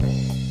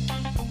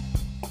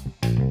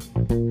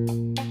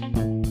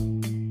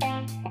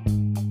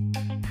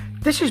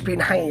this has been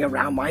hanging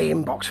around my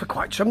inbox for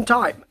quite some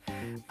time.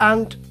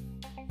 And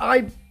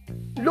I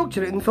looked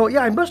at it and thought,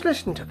 yeah, I must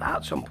listen to that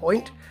at some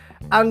point,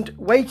 and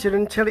waited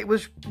until it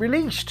was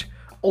released,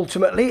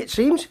 ultimately, it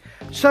seems.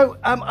 So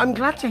I'm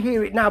glad to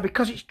hear it now,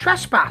 because it's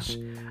Trespass.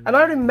 And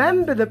I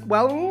remember that,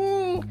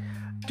 well,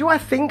 I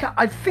think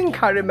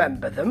I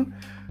remember them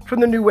from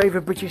the new wave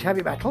of British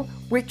heavy metal,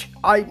 which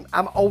I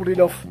am old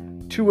enough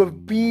to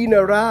have been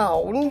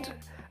around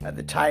at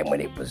the time when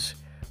it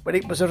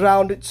was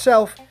around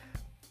itself.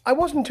 I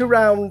wasn't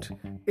around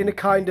in a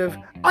kind of,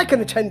 I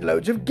can attend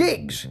loads of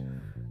gigs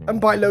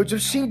and buy loads of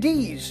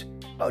CDs.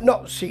 Oh,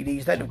 not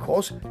CDs then, of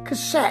course,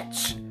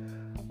 cassettes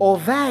or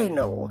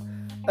vinyl,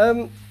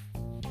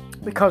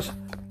 because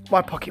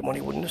my pocket money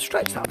wouldn't have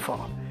stretched that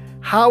far.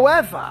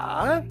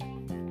 However,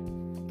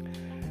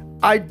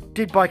 I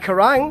did buy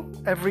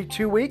Kerrang every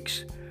 2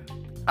 weeks.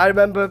 I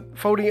remember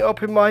folding it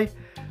up in my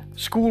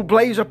school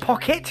blazer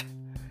pocket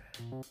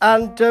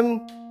and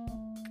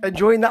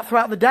enjoying that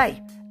throughout the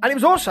day. And it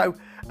was also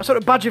a sort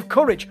of badge of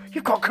courage.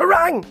 You've got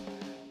Kerrang!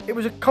 It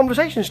was a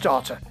conversation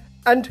starter.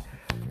 And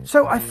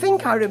so I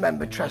think I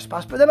remember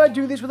Trespass, but then I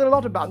do this with a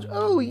lot of bands.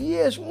 Oh,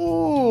 yes,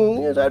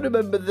 yes, I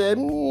remember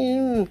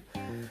them.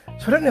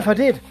 So I don't know if I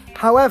did.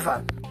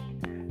 However,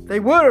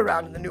 they were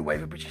around in the new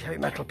wave of British heavy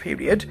metal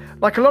period.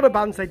 Like a lot of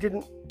bands, they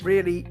didn't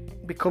really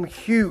become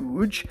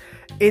huge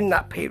in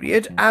that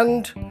period,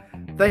 and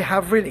they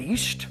have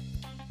released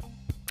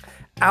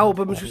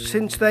albums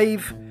since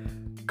they've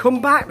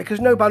come back, because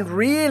no band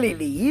really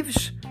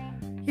leaves,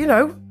 you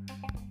know,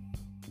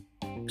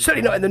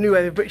 certainly not in the new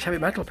wave of British heavy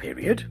metal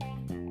period,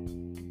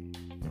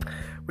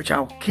 which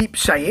I'll keep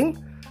saying.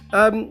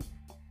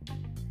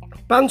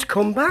 Bands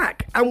come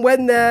back, and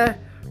when they're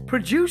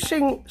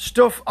producing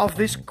stuff of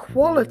this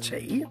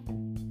quality,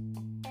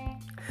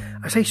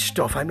 I say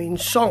stuff, I mean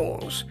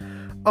songs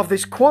of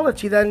this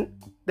quality, then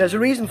there's a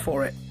reason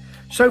for it.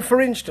 So,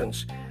 for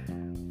instance,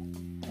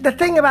 the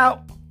thing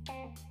about,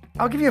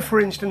 I'll give you a for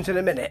instance in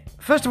a minute.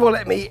 First of all,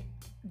 let me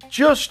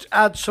just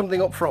add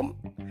something up front.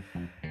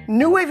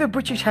 New wave of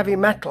British heavy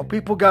metal,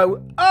 people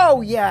go,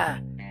 oh yeah,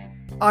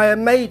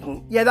 Iron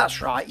Maiden, yeah, that's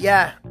right,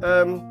 yeah.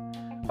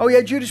 Oh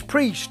yeah, Judas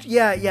Priest,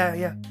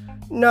 yeah.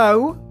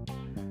 No,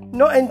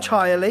 not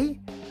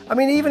entirely. I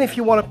mean, even if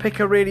you want to pick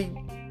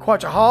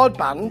quite a hard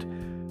band,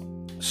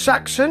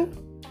 Saxon.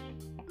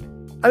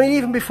 I mean,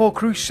 even before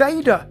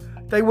Crusader,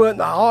 they weren't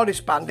the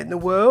hardest band in the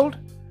world.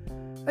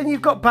 And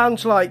you've got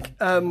bands like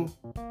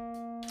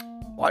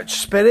White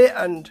Spirit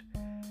and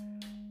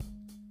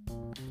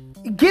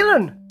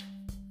Gillan.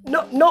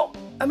 Not.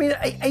 I mean,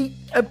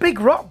 a big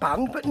rock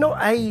band, but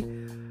not a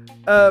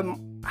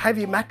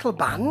heavy metal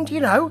band.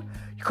 You know,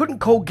 you couldn't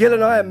call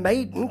Gillan Iron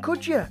Maiden,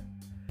 could you?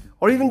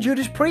 Or even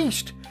Judas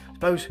Priest. I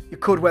suppose you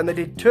could when they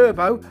did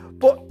Turbo,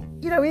 but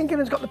you know, Ian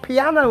Gillan's got the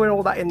piano and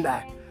all that in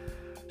there.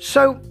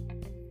 So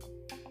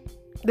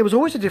there was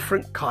always a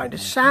different kind of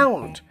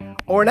sound,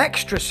 or an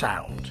extra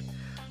sound,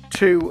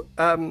 to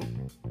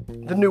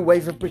the new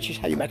wave of British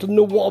heavy metal,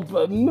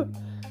 NWOBHM,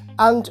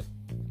 and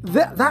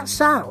that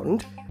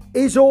sound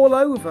is all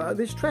over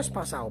this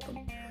Trespass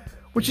album,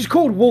 which is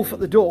called Wolf at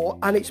the Door,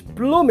 and it's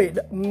blooming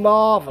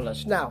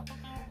marvellous. Now,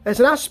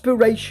 there's an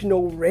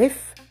aspirational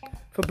riff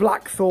for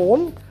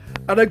Blackthorn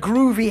and a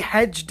groovy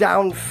heads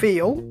down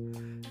feel.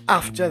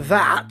 After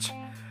that,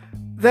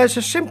 there's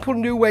a simple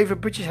new wave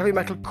of British heavy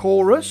metal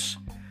chorus.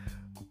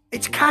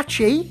 It's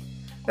catchy.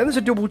 Then there's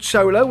a doubled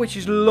solo, which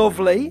is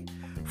lovely.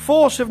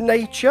 Force of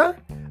nature,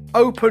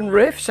 open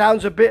riff,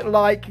 sounds a bit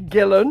like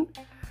Gillan.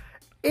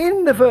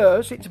 In the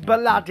verse, it's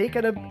balladic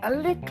and a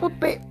little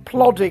bit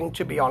plodding,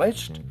 to be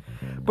honest.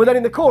 But then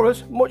in the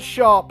chorus, much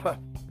sharper.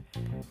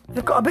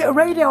 They've got a bit of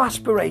radio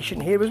aspiration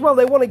here as well.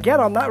 They want to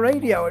get on that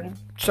radio, and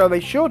so they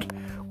should.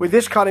 With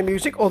this kind of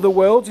music, Other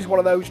Worlds is one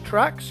of those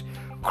tracks.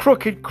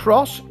 Crooked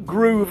Cross,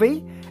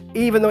 groovy,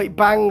 even though it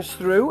bangs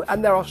through,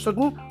 and there are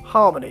sudden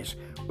harmonies,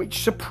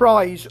 which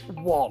surprise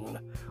one,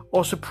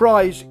 or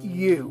surprise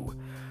you.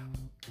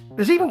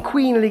 There's even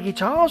queenly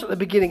guitars at the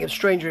beginning of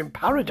Stranger in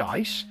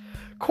Paradise.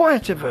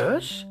 Quieter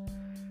verse.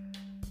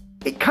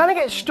 It kind of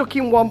gets stuck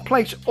in one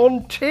place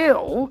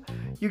until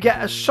you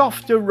get a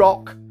softer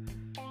rock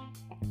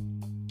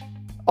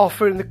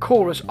offer in the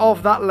chorus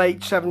of that late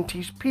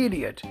 70s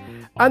period.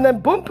 And then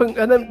bump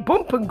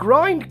and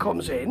grind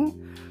comes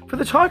in for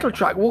the title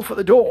track, Wolf at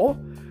the Door,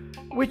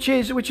 which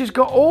has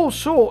got all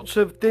sorts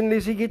of Thin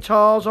Lizzy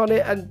guitars on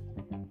it, and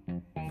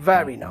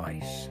very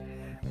nice.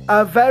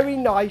 A very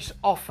nice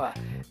offer.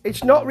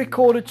 It's not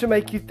recorded to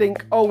make you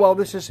think, oh, well,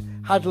 this has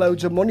had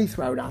loads of money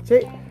thrown at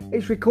it.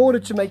 It's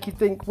recorded to make you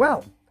think,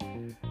 well,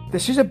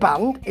 this is a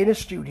band in a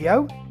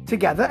studio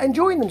together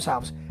enjoying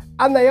themselves.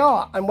 And they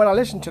are. And when I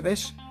listen to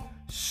this,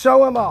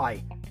 so am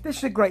I. This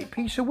is a great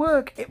piece of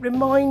work. It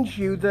reminds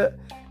you that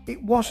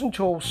it wasn't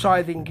all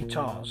scything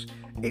guitars.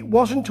 It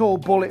wasn't all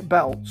bullet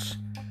belts.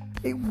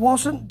 It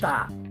wasn't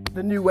that,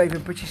 the new wave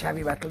of British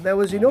heavy metal. There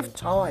was enough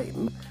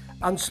time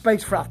and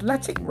space for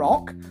athletic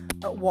rock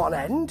at one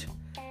end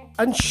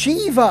and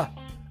Shiva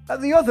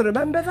at the other.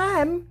 Remember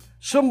them?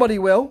 Somebody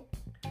will.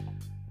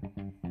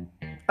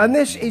 And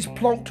this is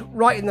plonked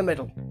right in the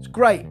middle. It's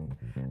great.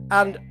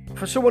 And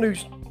for someone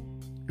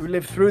who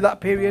lived through that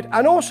period,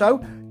 and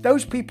also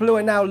those people who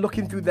are now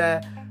looking through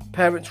their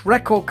parents'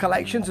 record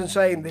collections and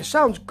saying, this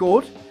sounds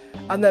good,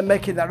 and they're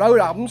making their own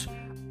albums,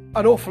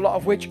 an awful lot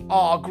of which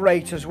are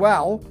great as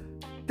well,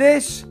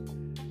 this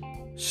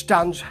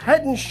stands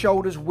head and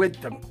shoulders with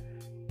them.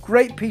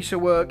 Great piece of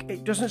work.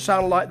 It doesn't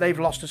sound like they've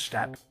lost a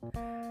step.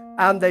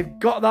 And they've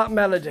got that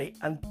melody,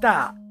 and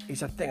that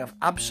is a thing of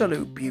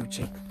absolute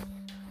beauty.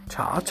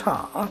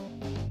 Ta-ta.